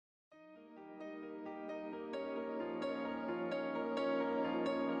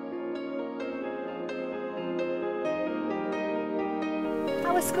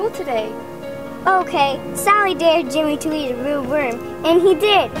How was school today? Okay, Sally dared Jimmy to eat a real worm, and he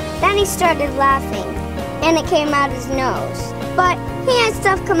did. Then he started laughing, and it came out his nose. But he had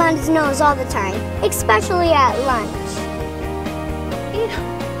stuff come out his nose all the time, especially at lunch. You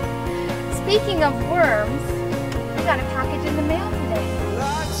know, speaking of worms, we got a package in the mail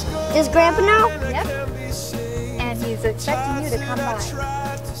today. Does Grandpa know? Yep. And he's expecting you to come by.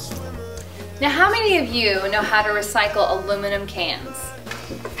 Now, how many of you know how to recycle aluminum cans?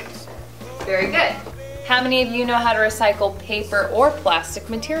 Very good. How many of you know how to recycle paper or plastic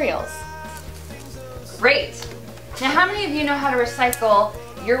materials? Great. Now, how many of you know how to recycle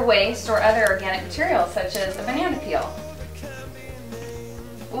your waste or other organic materials, such as a banana peel?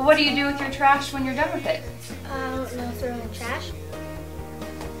 Well, what do you do with your trash when you're done with it? I don't know, throw in the trash.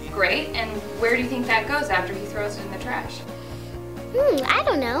 Great. And where do you think that goes after he throws it in the trash? I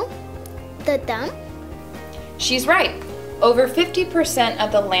don't know. The dump? She's right. Over 50%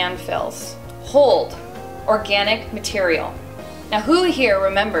 of the landfills hold organic material. Now, who here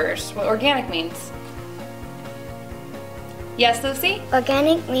remembers what organic means? Yes, Lucy?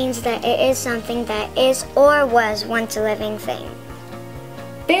 Organic means that it is something that is or was once a living thing.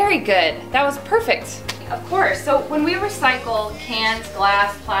 Very good. That was perfect. Of course. So when we recycle cans,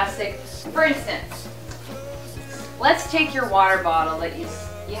 glass, plastic, for instance, let's take your water bottle that you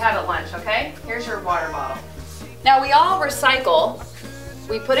had at lunch, okay? Here's your water bottle. Now we all recycle.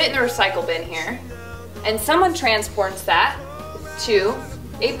 We put it in the recycle bin here, and someone transports that to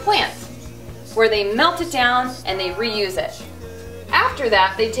a plant where they melt it down and they reuse it. After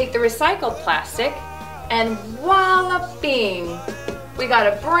that, they take the recycled plastic and voila bing, we got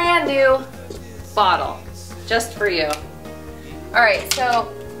a brand new bottle just for you. All right,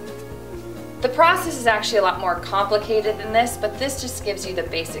 so the process is actually a lot more complicated than this, but this just gives you the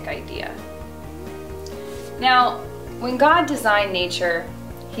basic idea. Now, when God designed nature,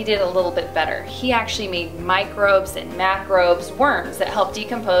 he did a little bit better. He actually made microbes and macrobes, worms, that help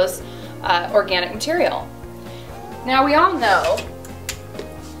decompose organic material. Now, we all know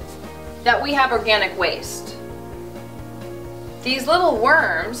that we have organic waste. These little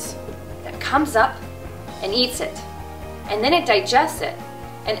worms that comes up and eats it, and then it digests it.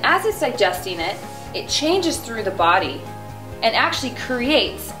 And as it's digesting it, it changes through the body and actually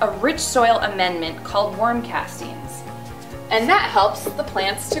creates a rich soil amendment called worm castings. And that helps the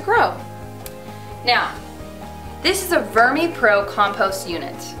plants to grow. Now, this is a Vermicompost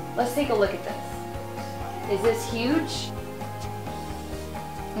unit. Let's take a look at this. Is this huge?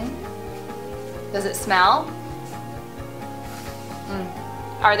 Does it smell?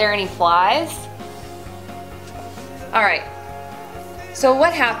 Are there any flies? All right. So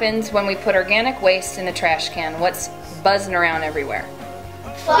what happens when we put organic waste in the trash can? What's buzzing around everywhere?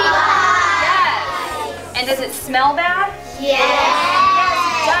 Flies! Yes! And does it smell bad? Yes!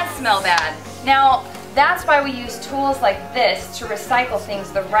 Yes, it does smell bad. Now, that's why we use tools like this to recycle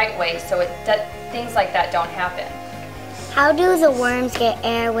things the right way so things like that don't happen. How do the worms get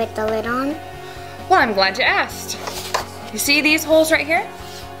air with the lid on? Well, I'm glad you asked. You see these holes right here?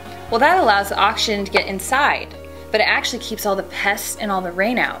 Well, that allows the oxygen to get inside, but it actually keeps all the pests and all the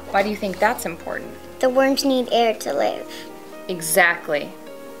rain out. Why do you think that's important? The worms need air to live. Exactly.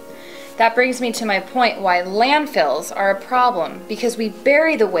 That brings me to my point why landfills are a problem, because we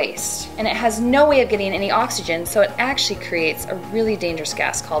bury the waste and it has no way of getting any oxygen, so it actually creates a really dangerous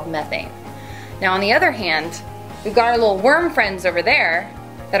gas called methane. Now, on the other hand, we've got our little worm friends over there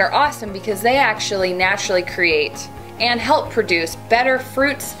that are awesome because they actually naturally create and help produce better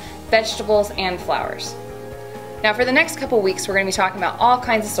fruits, vegetables, and flowers. Now, for the next couple weeks, we're going to be talking about all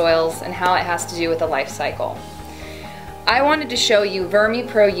kinds of soils and how it has to do with the life cycle. I wanted to show you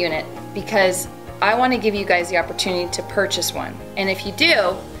VermiPro unit because I want to give you guys the opportunity to purchase one. And if you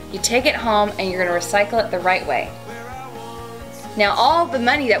do, you take it home and you're going to recycle it the right way. Now, all the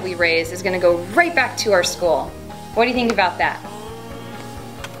money that we raise is going to go right back to our school. What do you think about that?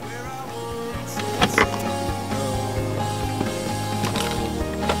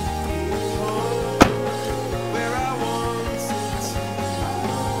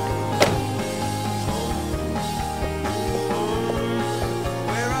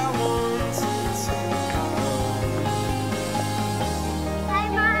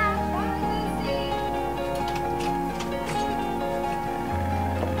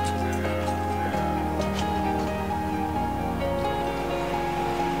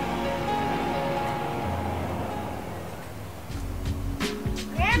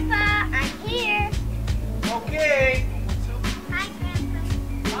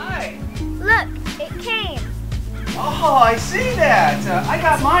 Oh, I see that. I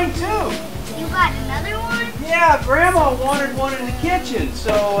got mine too. You got another one? Yeah, Grandma wanted one in the kitchen,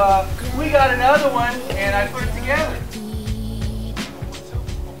 so we got another one and I put it together.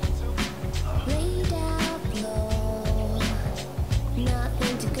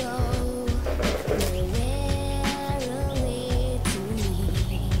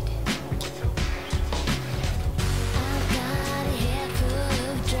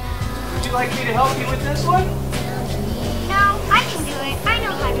 Would you like me to help you with this one? No, I can do it. I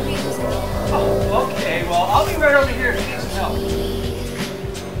know how to read this. Oh, okay. Well, I'll be right over here if you need some help.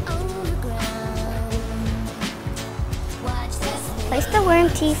 Place the worm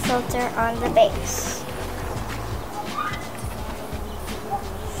tea filter on the base.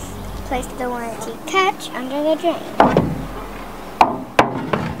 Place the worm tea catch under the drain.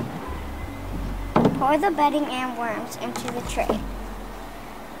 Pour the bedding and worms into the tray.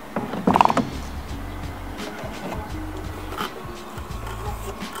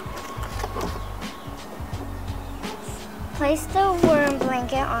 Place the worm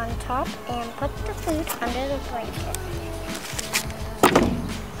blanket on top and put the food under the blanket.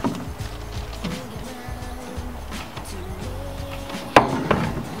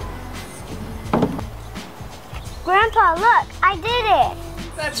 Grandpa, look, I did it!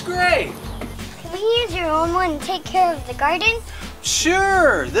 That's great. Can we use your own one and take care of the garden?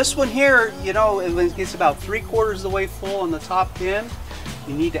 Sure. This one here, you know, when it gets about 3/4 of the way full on the top bin,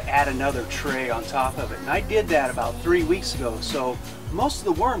 you need to add another tray on top of it. And I did that about 3 weeks ago. So most of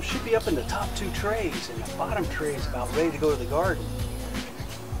the worms should be up in the top 2 trays, and the bottom tray is about ready to go to the garden.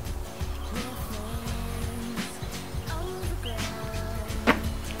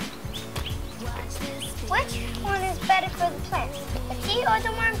 Which one is better for the plants, the tea or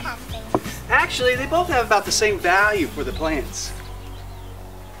the worm casting? Actually, they both have about the same value for the plants.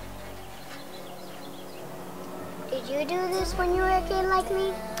 Did you do this when you were a kid like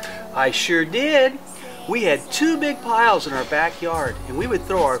me? I sure did. We had 2 big piles in our backyard, and we would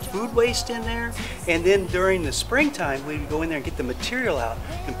throw our food waste in there, and then during the springtime we'd go in there and get the material out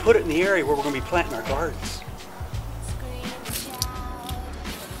and put it in the area where we're going to be planting our gardens.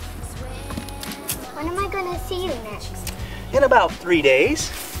 When am I going to see you next? In about 3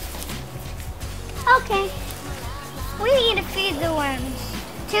 days. Okay. We need to feed the worms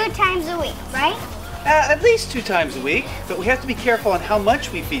 2 times a week, right? At least 2 times a week, but we have to be careful on how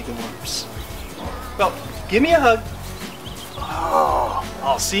much we feed the worms. Well, give me a hug. Oh,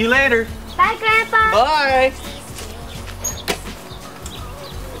 I'll see you later. Bye, Grandpa. Bye.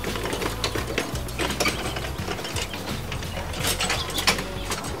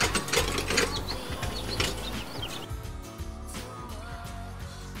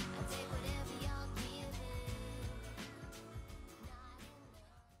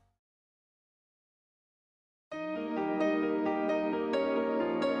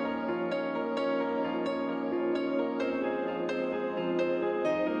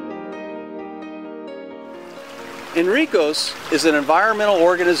 ENRECOS is an environmental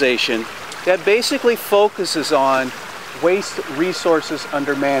organization that basically focuses on waste resources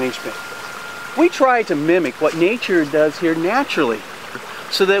under management. We try to mimic what nature does here naturally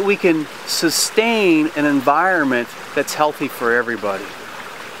so that we can sustain an environment that's healthy for everybody.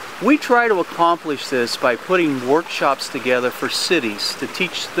 We try to accomplish this by putting workshops together for cities to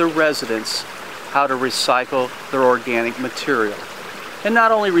teach their residents how to recycle their organic material. And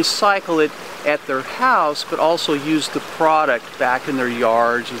not only recycle it at their house, but also use the product back in their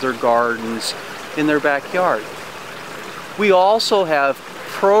yards, or their gardens, in their backyard. We also have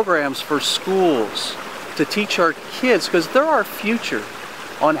programs for schools to teach our kids, because they're our future,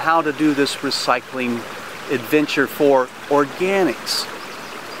 on how to do this recycling adventure for organics.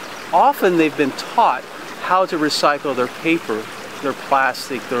 Often they've been taught how to recycle their paper, their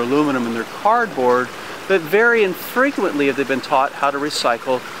plastic, their aluminum, and their cardboard, but very infrequently have they been taught how to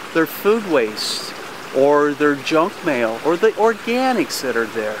recycle their food waste, or their junk mail, or the organics that are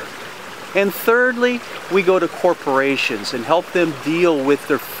there. And thirdly, we go to corporations and help them deal with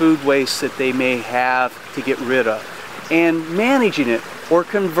their food waste that they may have to get rid of, and managing it or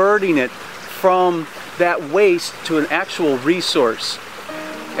converting it from that waste to an actual resource.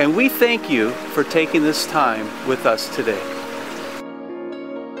 And we thank you for taking this time with us today.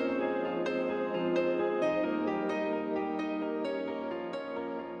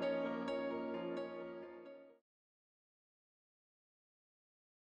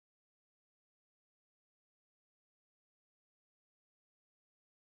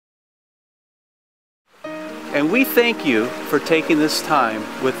 And we thank you for taking this time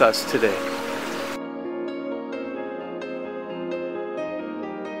with us today.